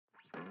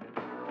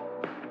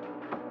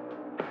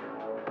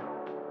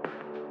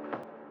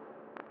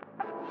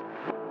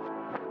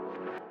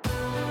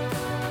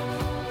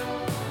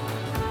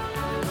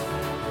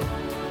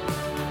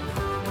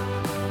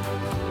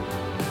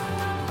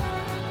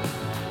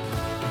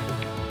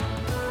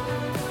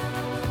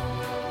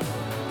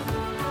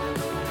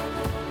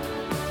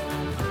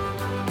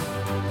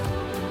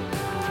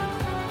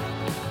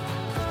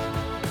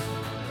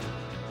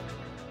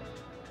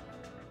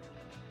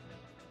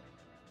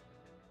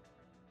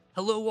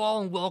Hello,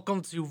 all, and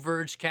welcome to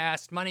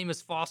VergeCast. My name is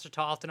Foster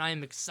Toft, and I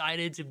am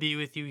excited to be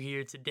with you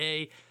here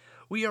today.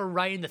 We are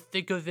right in the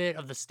thick of it,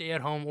 of the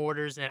stay-at-home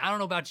orders, and I don't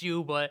know about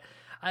you, but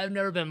I've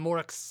never been more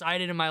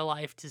excited in my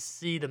life to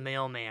see the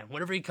mailman.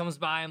 Whenever he comes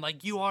by, I'm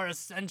like, you are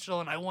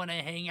essential, and I want to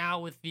hang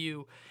out with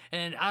you.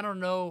 And I don't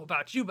know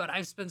about you, but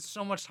I've spent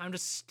so much time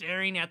just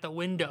staring at the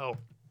window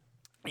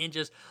and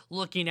just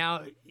looking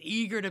out,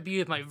 eager to be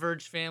with my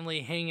Verge family,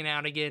 hanging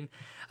out again.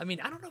 I mean,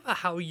 I don't know about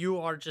how you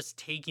are just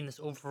taking this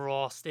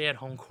overall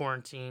stay-at-home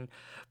quarantine,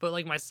 but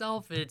like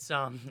myself, it's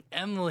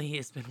Emily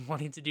has been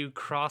wanting to do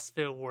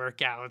CrossFit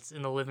workouts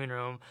in the living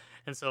room,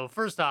 and so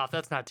first off,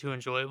 that's not too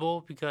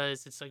enjoyable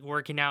because it's like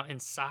working out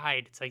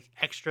inside. It's like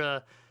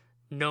extra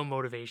no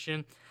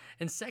motivation.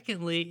 And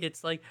secondly,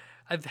 it's like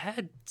I've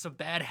had some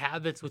bad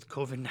habits with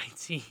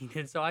COVID-19.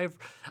 And so I've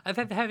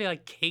had to have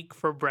like cake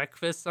for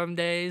breakfast some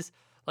days.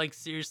 Like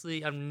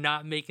seriously, I'm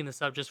not making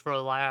this up just for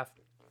a laugh.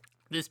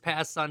 This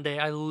past Sunday,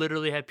 I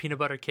literally had peanut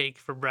butter cake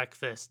for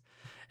breakfast.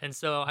 And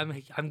so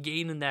I'm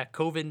gaining that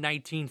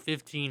COVID-19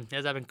 15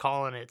 as I've been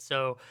calling it.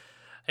 So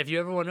if you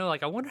ever want to know,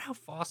 like, I wonder how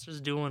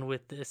Foster's doing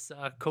with this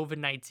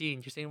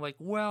COVID-19. You're saying, like,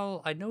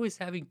 well, I know he's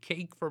having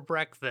cake for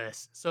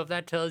breakfast. So if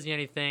that tells you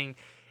anything,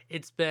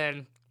 it's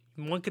been,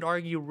 one could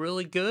argue,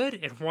 really good,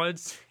 and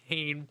one's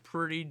saying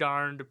pretty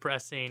darn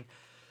depressing.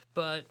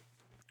 But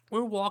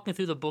we're walking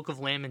through the book of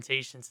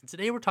Lamentations, and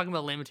today we're talking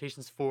about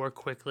Lamentations 4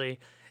 quickly.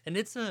 And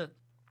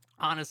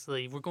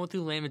honestly, we're going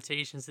through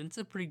Lamentations, and it's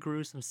a pretty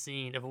gruesome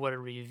scene of what it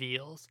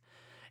reveals.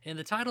 And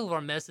the title of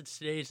our message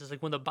today is just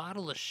like, when the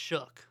bottle is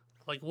shook,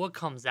 like what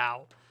comes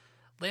out.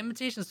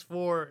 Lamentations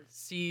 4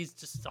 sees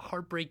just a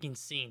heartbreaking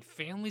scene.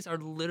 Families are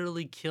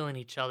literally killing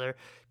each other.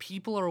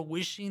 People are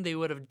wishing they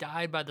would have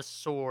died by the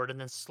sword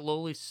and then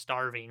slowly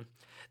starving.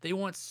 They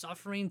want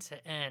suffering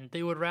to end.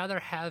 They would rather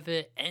have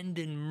it end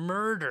in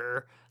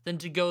murder than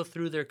to go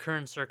through their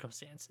current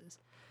circumstances.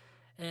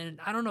 And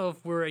I don't know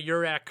if where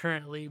you're at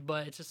currently,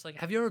 but it's just like,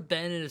 have you ever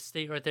been in a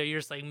state right there? You're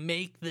just like,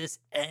 make this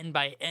end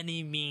by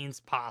any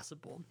means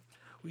possible.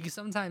 We can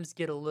sometimes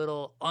get a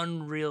little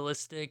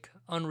unrealistic,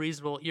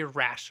 unreasonable,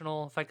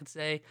 irrational, if I could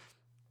say,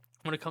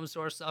 when it comes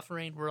to our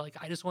suffering. We're like,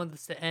 I just want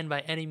this to end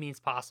by any means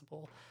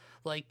possible.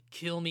 Like,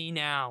 kill me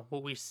now,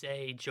 what we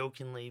say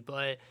jokingly.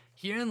 But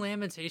here in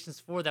Lamentations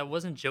 4, that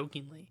wasn't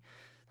jokingly.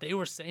 They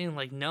were saying,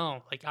 like,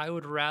 no, like, I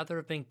would rather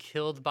have been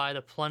killed by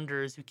the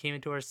plunderers who came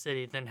into our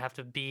city than have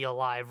to be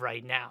alive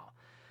right now.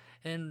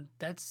 And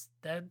that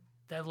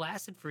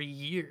lasted for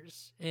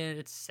years, and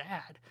it's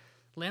sad.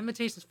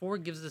 Lamentations 4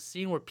 gives us a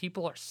scene where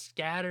people are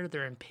scattered,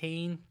 they're in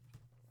pain,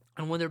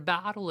 and when their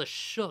battle is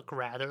shook,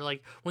 rather,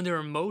 like when their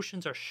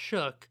emotions are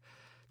shook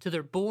to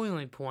their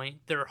boiling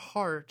point, their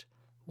heart,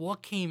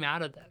 what came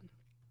out of them?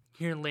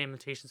 Here in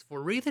Lamentations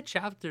 4, read the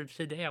chapter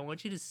today. I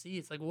want you to see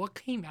it's like what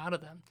came out of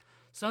them.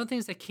 Some of the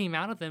things that came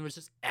out of them was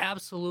just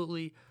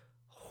absolutely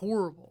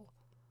horrible.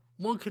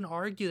 One can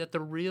argue that the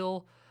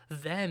real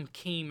them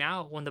came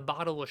out when the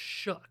bottle was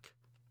shook.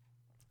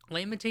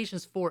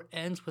 Lamentations 4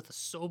 ends with a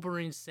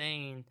sobering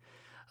saying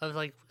of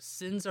like,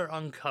 sins are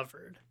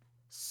uncovered.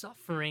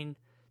 Suffering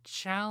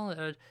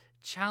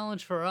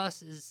challenge for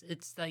us is,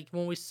 it's like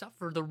when we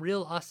suffer, the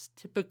real us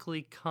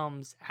typically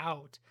comes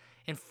out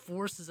and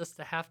forces us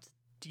to have to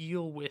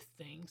deal with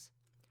things.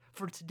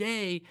 For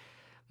today,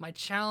 my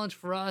challenge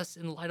for us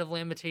in light of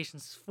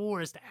Lamentations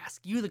 4 is to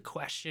ask you the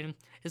question,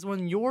 is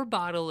when your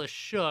bottle is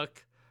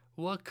shook,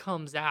 what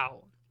comes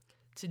out?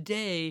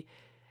 Today,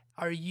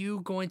 are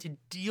you going to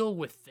deal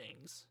with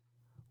things?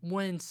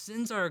 When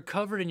sins are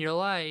covered in your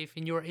life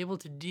and you're able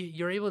to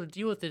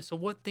deal with it, so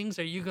what things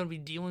are you going to be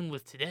dealing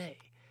with today?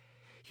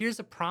 Here's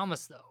a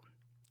promise though.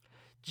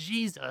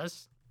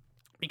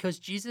 Because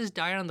Jesus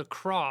died on the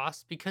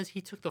cross, because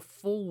he took the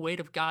full weight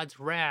of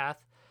God's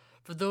wrath,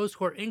 for those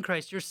who are in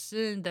Christ, your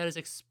sin that is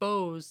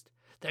exposed,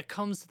 that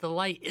comes to the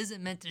light,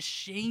 isn't meant to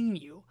shame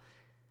you.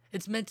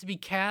 It's meant to be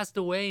cast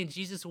away, and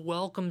Jesus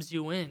welcomes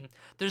you in.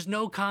 There's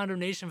no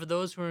condemnation for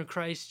those who are in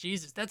Christ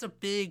Jesus. That's a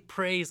big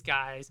praise,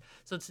 guys.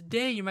 So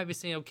today you might be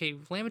saying, okay,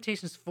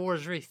 Lamentations 4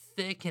 is very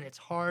thick and it's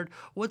hard.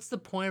 What's the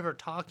point of our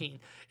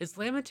talking? It's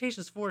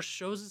Lamentations 4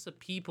 shows us a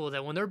people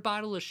that when their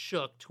bottle is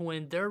shook, to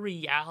when their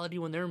reality,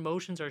 when their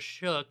emotions are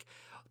shook,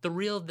 the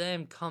real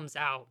them comes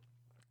out,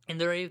 and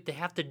they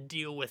have to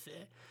deal with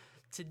it.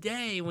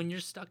 Today, when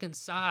you're stuck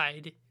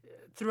inside,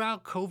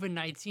 throughout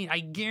COVID-19, I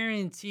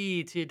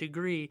guarantee to a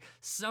degree,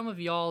 some of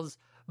y'all's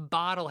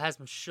bottle has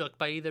been shook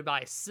by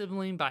a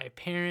sibling, by a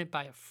parent,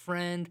 by a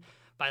friend,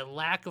 by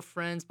lack of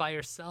friends, by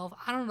yourself.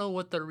 I don't know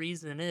what the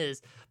reason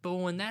is, but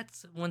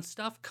when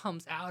stuff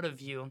comes out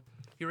of you,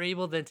 you're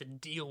able then to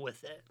deal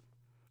with it.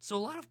 So a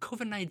lot of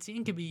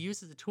COVID-19 can be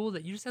used as a tool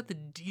that you just have to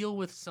deal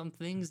with some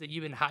things that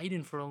you've been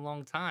hiding for a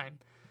long time.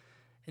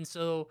 And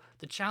so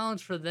the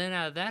challenge for then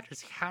out of that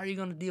is, how are you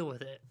going to deal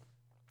with it?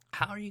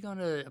 How are you going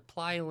to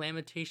apply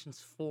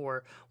Lamentations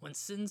 4 when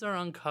sins are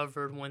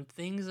uncovered, when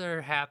things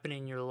are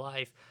happening in your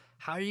life?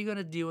 How are you going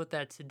to deal with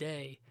that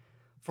today?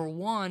 For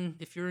one,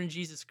 if you're in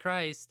Jesus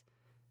Christ,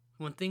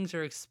 when things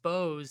are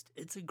exposed,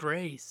 it's a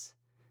grace.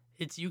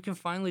 It's you can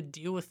finally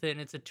deal with it,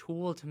 and it's a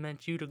tool to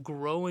meant you to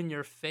grow in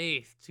your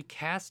faith, to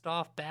cast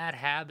off bad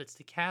habits,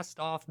 to cast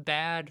off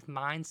bad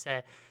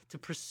mindset, to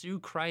pursue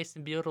Christ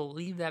and be able to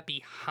leave that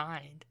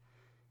behind.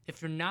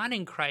 If you're not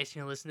in Christ,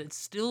 listen, it's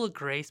still a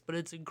grace, but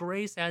it's a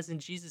grace as in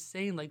Jesus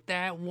saying, like,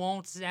 that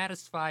won't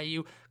satisfy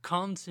you.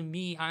 Come to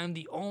me. I am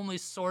the only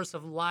source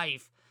of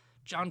life.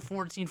 John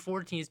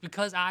 14:14, it's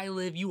because I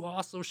live, you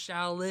also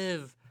shall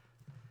live.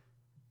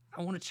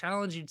 I want to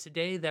challenge you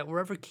today that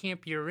wherever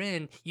camp you're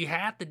in, you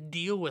have to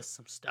deal with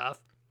some stuff,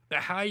 but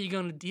how are you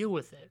going to deal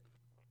with it?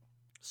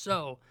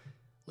 So,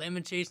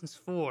 Lamentations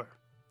 4,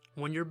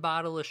 when your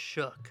bottle is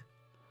shook,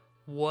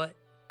 what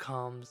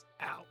comes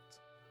out?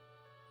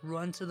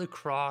 Run to the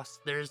cross.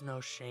 There's no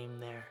shame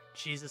there.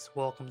 Jesus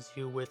welcomes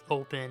you with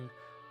open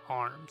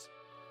arms.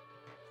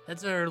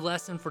 That's our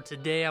lesson for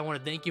today. I want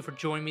to thank you for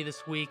joining me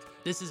this week.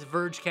 This is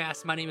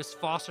Vergecast. My name is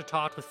Foster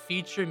Talk with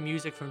featured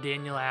music from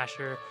Daniel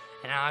Asher,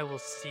 and I will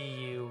see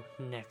you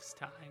next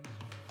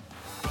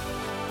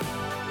time.